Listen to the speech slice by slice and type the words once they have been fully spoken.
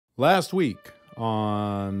Last week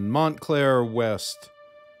on Montclair West,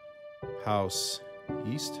 House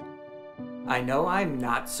East. I know I'm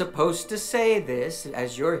not supposed to say this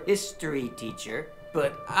as your history teacher,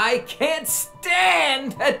 but I can't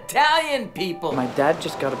stand Italian people. My dad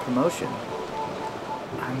just got a promotion.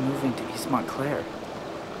 I'm moving to East Montclair.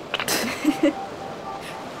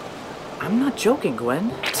 I'm not joking,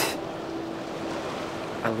 Gwen.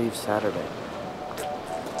 I leave Sadderday.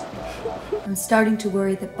 I'm starting to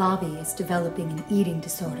worry that Bobby is developing an eating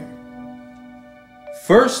disorder.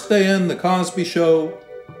 First they end the Cosby Show,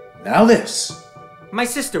 now this. My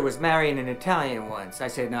sister was marrying an Italian once. I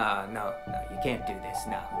said, no, you can't do this,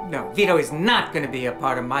 no. Vito is not gonna be a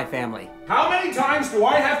part of my family. How many times do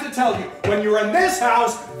I have to tell you, when you're in this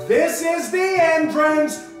house, this is the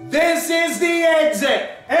entrance, this is the exit.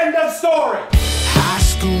 End of story. High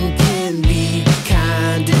school can be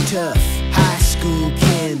kinda tough. High school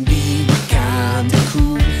can be kinda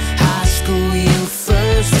cool. High school you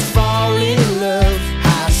first fall in love.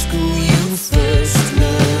 High school you first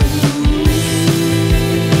love the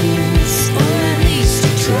rules, or at least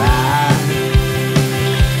you try.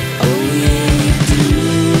 Oh yeah you do.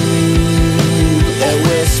 At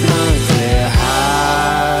West Montclair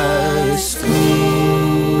High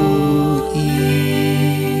School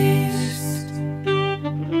East.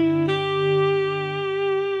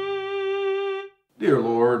 Dear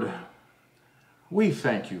Lord, we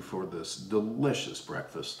thank you for this delicious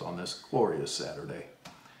breakfast on this glorious Saturday.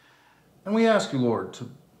 And we ask you, Lord, to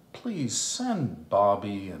please send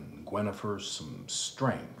Bobby and Gwennifer some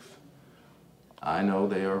strength. I know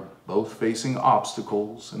they are both facing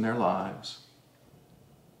obstacles in their lives.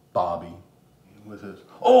 Bobby with his,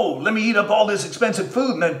 oh, let me eat up all this expensive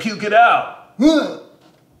food and then puke it out.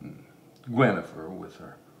 Gwennifer with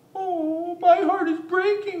her, oh, my heart is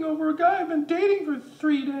breaking over a guy I've been dating for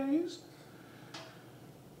 3 days.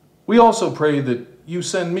 We also pray that you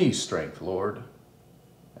send me strength, Lord.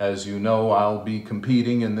 As you know, I'll be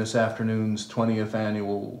competing in this afternoon's 20th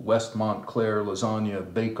annual West Montclair Lasagna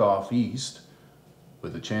Bake-Off East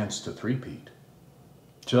with a chance to three-peat,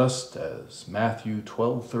 just as Matthew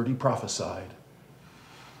 12:30 prophesied.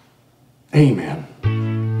 Amen.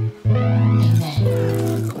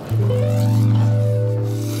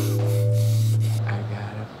 I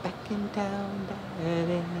got a back in town dad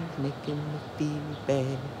and he's making me feel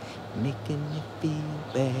bad, making me feel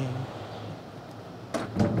bad.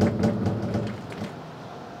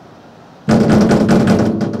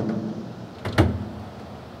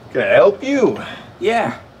 Can I help you?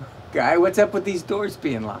 Yeah, guy, what's up with these doors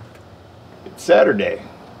being locked? It's Saturday.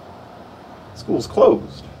 School's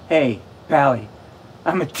closed. Hey, Pally,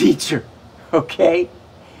 I'm a teacher, okay?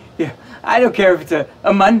 Yeah, I don't care if it's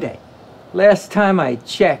a Monday. Last time I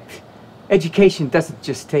checked, education doesn't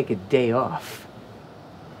just take a day off.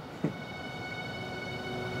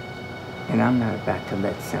 And I'm not about to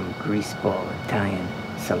let some greaseball Italian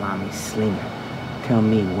salami slinger tell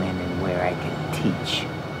me when and where I can teach.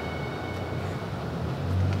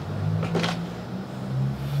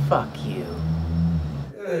 Fuck you.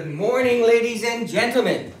 Good morning, ladies and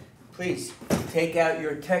gentlemen. Please take out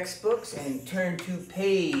your textbooks and turn to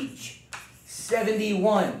page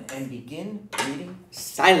 71 and begin reading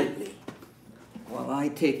silently while I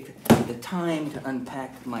take the time to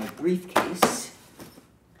unpack my briefcase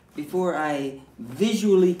before I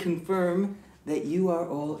visually confirm that you are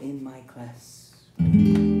all in my class.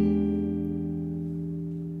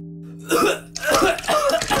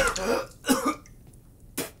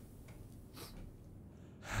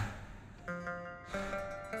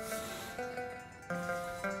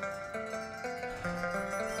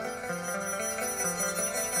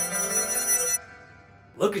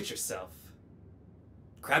 Look at yourself.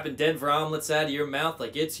 Crapping Denver omelets out of your mouth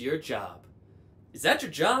like it's your job. Is that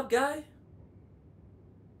your job, guy?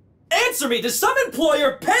 Answer me! Does some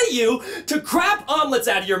employer pay you to crap omelets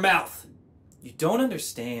out of your mouth? You don't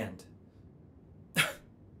understand.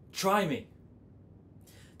 Try me.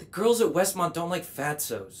 The girls at Westmont don't like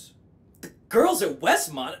fatsos. The girls at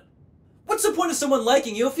Westmont? What's the point of someone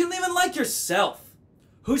liking you if you don't even like yourself?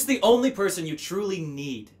 Who's the only person you truly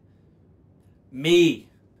need? Me.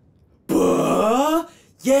 Buh?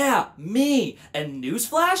 Yeah, me. And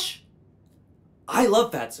newsflash? I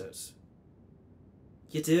love fatsos.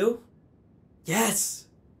 You do? Yes.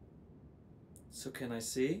 So can I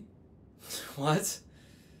see? What?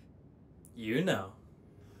 You know.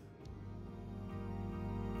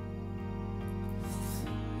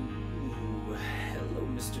 Ooh, hello,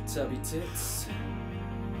 Mr. Tubby Tits.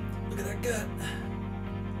 Look at that gut.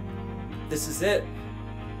 This is it.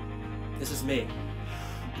 This is me.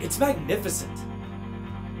 It's magnificent.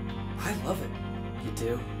 I love it. You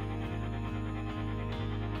do?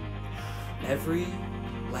 every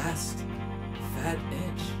last fat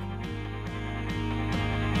inch.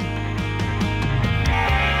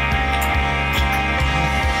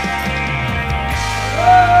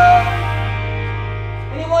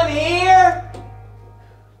 Anyone here?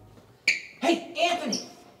 Hey, Anthony!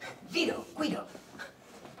 Vito, Guido.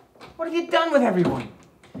 What have you done with everyone?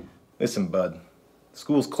 Listen, bud.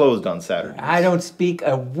 School's closed on Saturday. I don't speak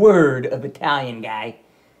a word of Italian, guy.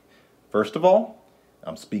 First of all,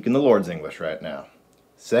 I'm speaking the Lord's English right now.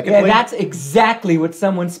 Secondly... Yeah, that's exactly what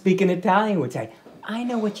someone speaking Italian would say. I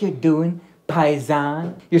know what you're doing,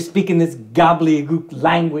 paisan. You're speaking this gobbledygook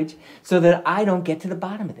language so that I don't get to the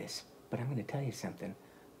bottom of this. But I'm going to tell you something.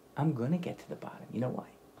 I'm going to get to the bottom. You know why?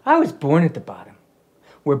 I was born at the bottom,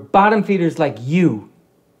 where bottom feeders like you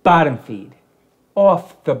bottom feed.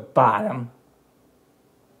 Off the bottom.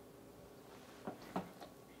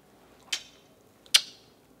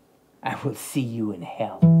 I will see you in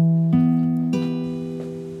hell.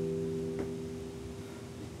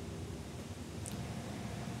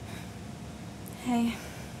 Hey.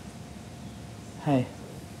 Hey.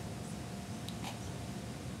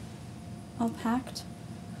 All packed?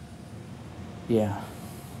 Yeah.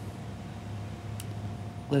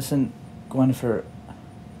 Listen, Gwennifer,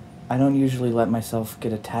 I don't usually let myself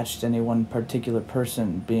get attached to any one particular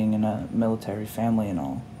person, being in a military family and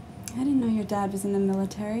all. I didn't know your dad was in the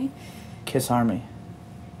military. Kiss Army.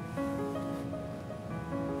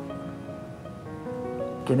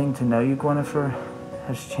 Getting to know you, Gwennifer,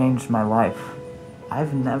 has changed my life.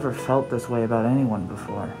 I've never felt this way about anyone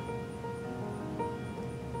before.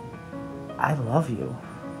 I love you.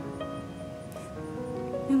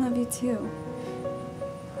 I love you too.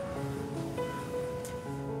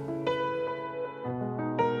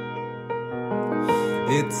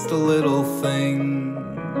 It's the little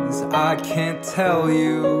things I can't tell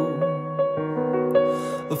you.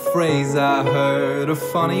 A phrase I heard, a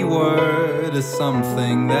funny word, or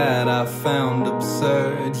something that I found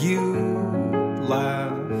absurd. You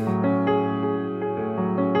laugh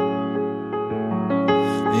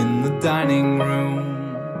in the dining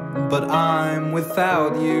room, but I'm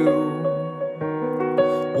without you.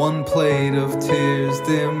 One plate of tears,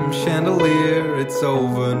 dim chandelier. It's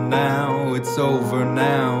over now,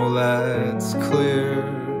 that's clear.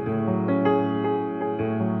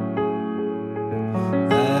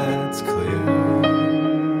 That's clear.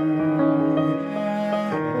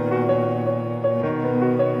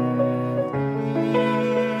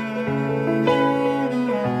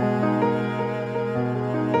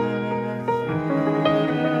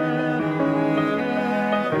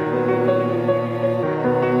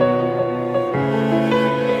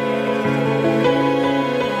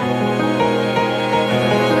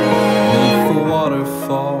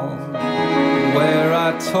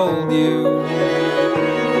 Told you the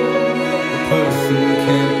person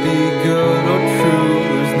can't be good or true.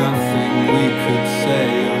 There's nothing we could say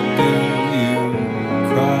or do. You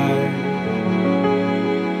cry,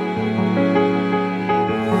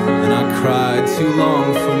 and I cried too long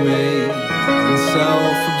for me in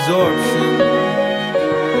self-absorption.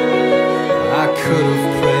 I could have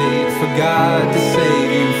prayed for God to save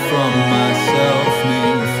you from myself, me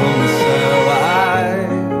from the cell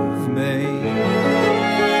I've made.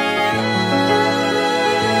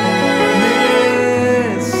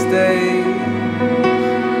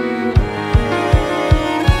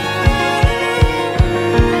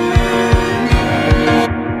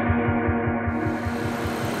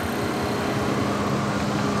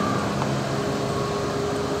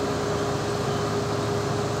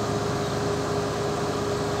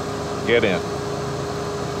 Get in.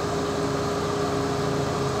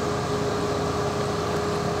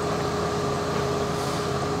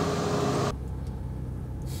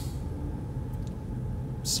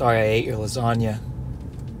 Sorry I ate your lasagna.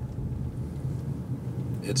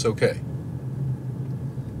 It's okay.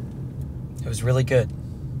 It was really good.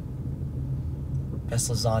 Best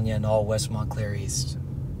lasagna in all West Montclair East.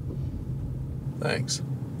 Thanks.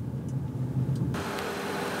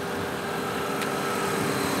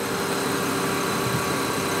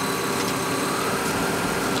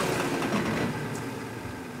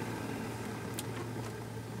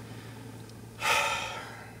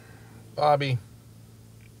 Bobby,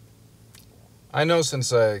 I know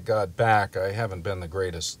since I got back I haven't been the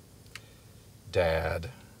greatest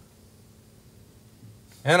dad.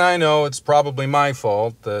 And I know it's probably my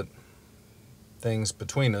fault that things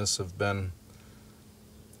between us have been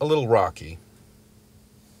a little rocky.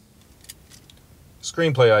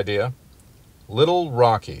 Screenplay idea, Little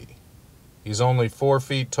Rocky. He's only 4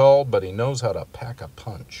 feet tall, but he knows how to pack a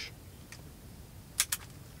punch.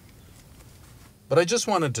 But I just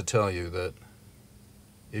wanted to tell you that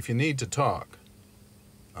if you need to talk,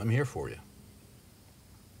 I'm here for you.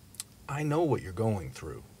 I know what you're going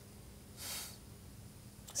through.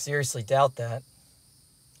 Seriously doubt that.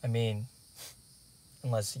 I mean,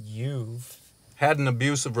 unless you've... Had an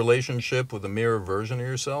abusive relationship with a mirror version of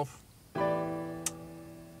yourself?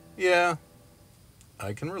 Yeah,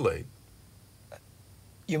 I can relate.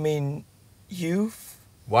 You mean you've...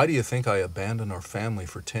 Why do you think I abandoned our family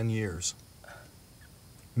for 10 years?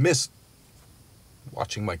 Missed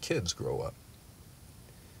watching my kids grow up.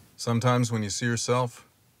 Sometimes when you see yourself,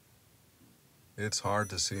 it's hard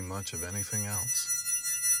to see much of anything else.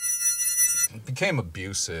 It became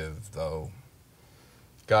abusive, though.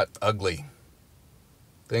 Got ugly.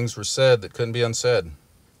 Things were said that couldn't be unsaid.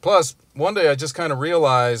 Plus, one day I just kind of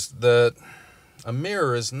realized that a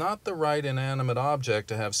mirror is not the right inanimate object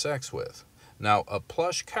to have sex with. Now, a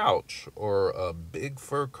plush couch or a big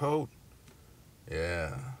fur coat,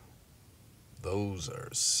 yeah, those are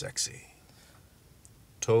sexy.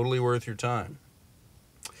 Totally worth your time.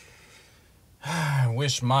 I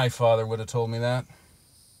wish my father would have told me that.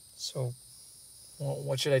 So,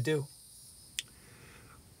 what should I do?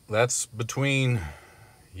 That's between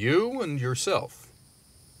you and yourself.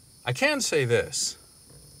 I can say this.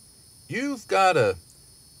 You've got to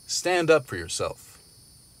stand up for yourself.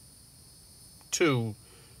 To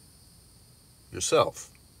yourself.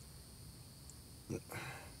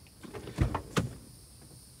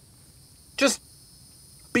 Just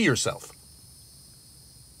be yourself.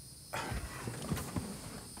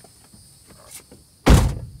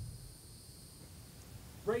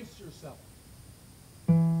 Brace yourself.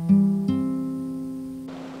 I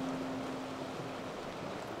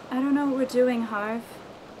don't know what we're doing, Harv.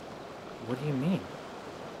 What do you mean?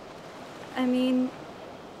 I mean,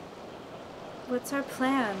 what's our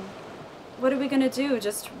plan? What are we gonna do?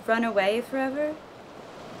 Just run away forever?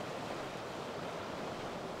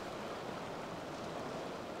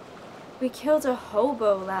 We killed a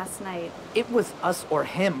hobo last night. It was us or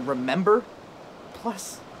him, remember?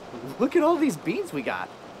 Plus, look at all these beans we got.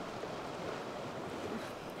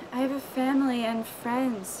 I have a family and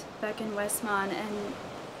friends back in Westmont, and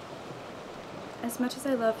as much as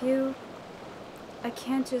I love you, I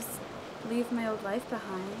can't just leave my old life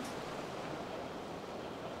behind.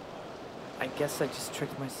 I guess I just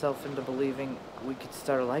tricked myself into believing we could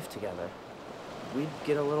start a life together. We'd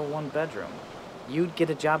get a little one-bedroom. You'd get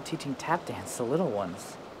a job teaching tap dance to little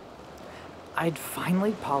ones. I'd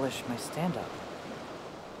finally polish my stand-up.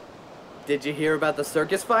 Did you hear about the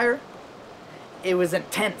circus fire? It was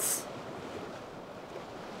intense.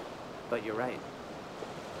 But you're right.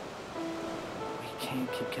 We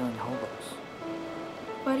can't keep killing hobos.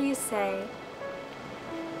 What do you say?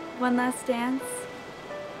 One last dance?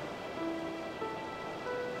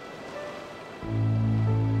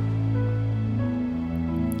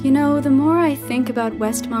 You know, the more I think about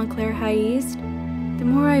West Montclair High East, the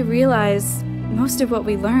more I realize most of what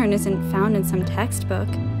we learn isn't found in some textbook.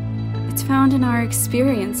 It's found in our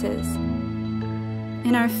experiences,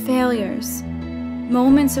 in our failures,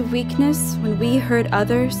 moments of weakness when we hurt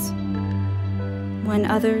others, when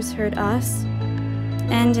others hurt us,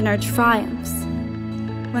 and in our triumphs,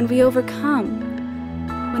 when we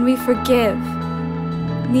overcome, when we forgive.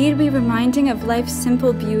 Need we reminding of life's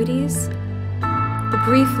simple beauties? The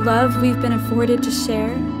brief love we've been afforded to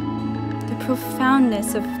share, the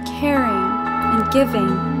profoundness of caring and giving,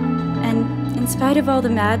 and in spite of all the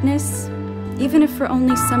madness, even if for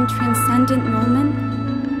only some transcendent moment,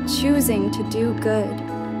 choosing to do good.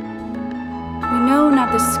 We know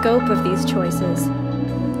not the scope of these choices,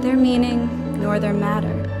 their meaning nor their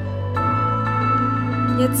matter.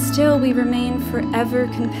 Yet still we remain forever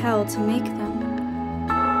compelled to make them,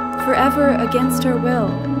 forever against our will,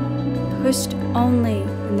 pushed only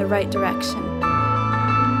in the right direction.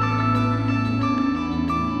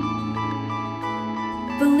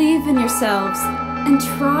 Believe in yourselves and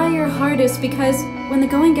try your hardest, because when the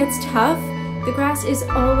going gets tough, the grass is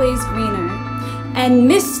always greener. And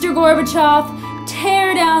Mr. Gorbachev,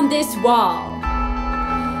 tear down this wall.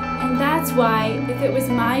 And that's why, if it was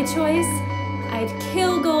my choice, I'd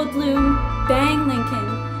kill Goldblum, bang Lincoln,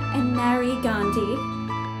 and marry Gandhi.